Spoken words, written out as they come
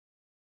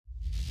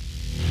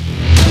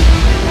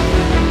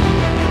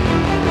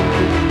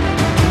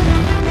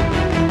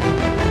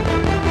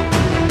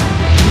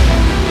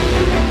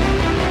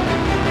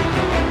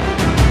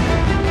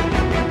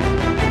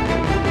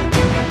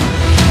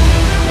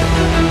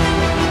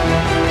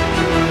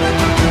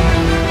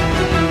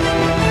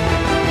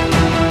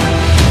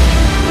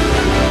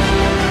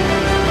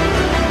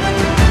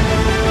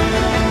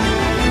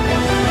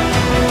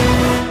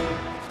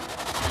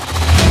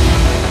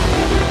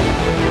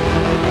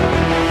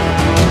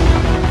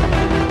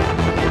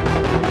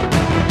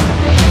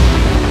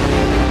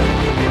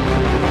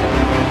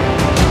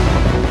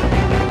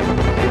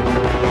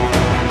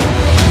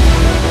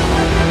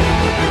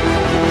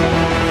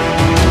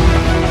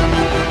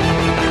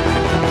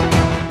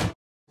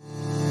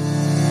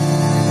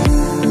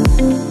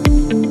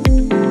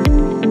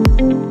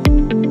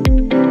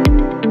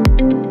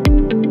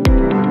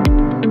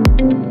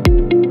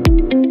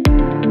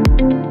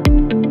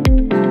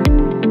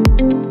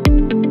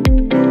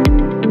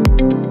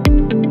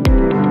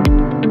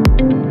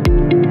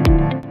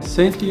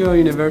St. Leo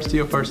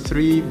University offers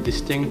three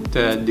distinct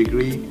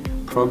degree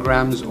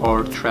programs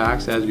or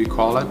tracks, as we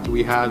call it.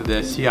 We have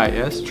the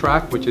CIS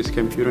track, which is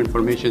Computer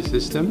Information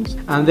Systems,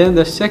 and then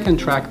the second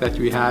track that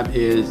we have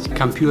is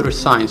Computer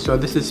Science. So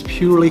this is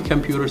purely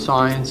computer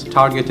science,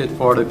 targeted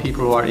for the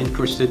people who are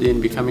interested in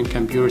becoming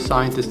computer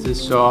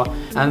scientists.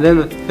 And then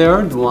the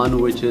third one,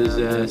 which is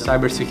a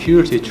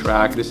Cybersecurity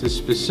track. This is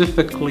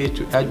specifically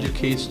to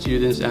educate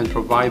students and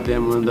provide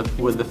them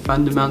with the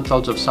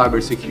fundamentals of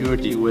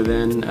cybersecurity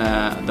within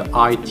the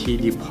IT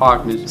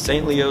department.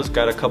 St. Leo's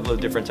got a couple of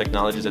different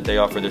technologies that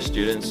they offer their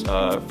students,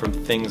 from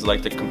things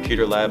like the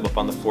computer lab up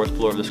on the 4th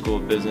floor of the School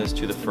of Business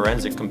to the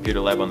forensic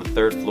computer lab on the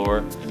 3rd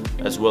floor,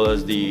 as well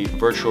as the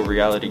virtual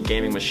reality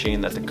gaming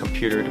machine that the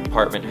computer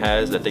department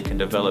has that they can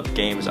develop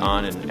games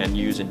on and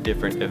use in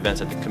different events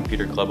that the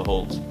computer club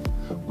holds.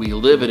 We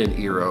live in an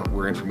era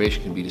where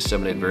information can be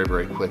disseminated very,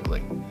 very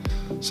quickly.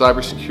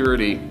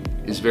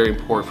 Cybersecurity is very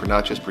important for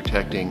not just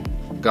protecting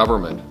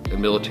government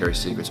and military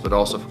secrets, but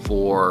also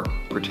for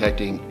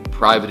protecting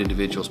private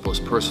individuals'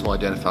 most personal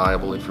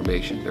identifiable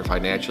information, their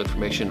financial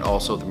information,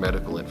 also their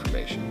medical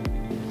information.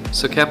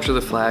 So Capture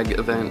the Flag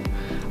event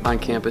on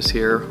campus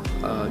here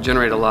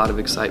generate a lot of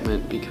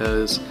excitement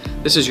because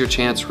this is your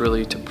chance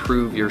really to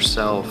prove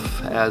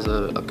yourself as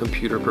a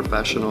computer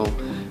professional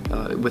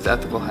with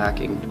ethical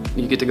hacking.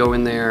 You get to go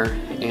in there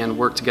and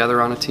work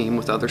together on a team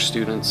with other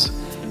students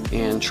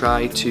and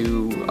try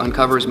to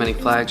uncover as many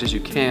flags as you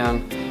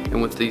can,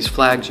 and with these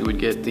flags you would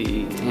get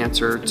the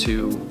answer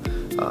to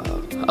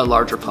a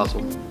larger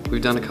puzzle.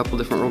 We've done a couple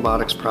different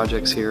robotics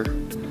projects here,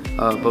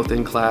 both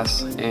in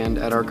class and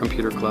at our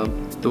computer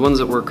club. The ones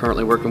that we're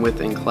currently working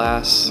with in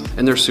class,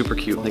 and they're super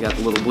cute. They got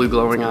the little blue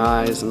glowing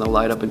eyes and they'll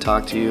light up and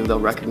talk to you. They'll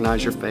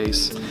recognize your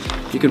face.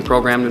 You can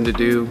program them to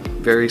do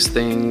various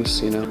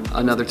things.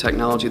 Another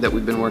technology that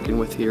we've been working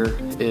with here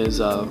is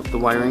the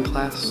wiring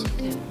class.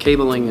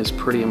 Cabling is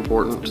pretty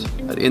important.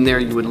 In there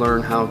you would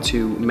learn how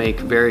to make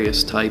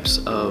various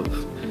types of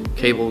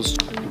cables.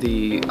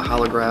 The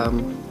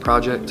hologram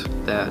project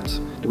that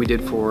we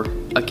did for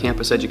a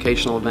campus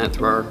educational event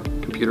through our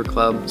computer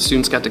club.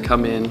 Students got to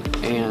come in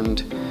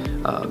and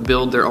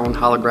build their own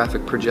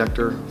holographic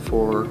projector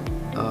for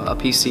a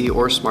PC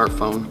or a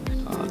smartphone.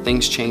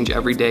 Things change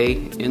every day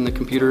in the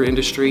computer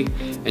industry,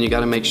 and you got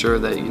to make sure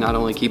that you not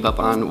only keep up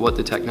on what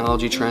the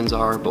technology trends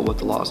are, but what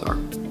the laws are.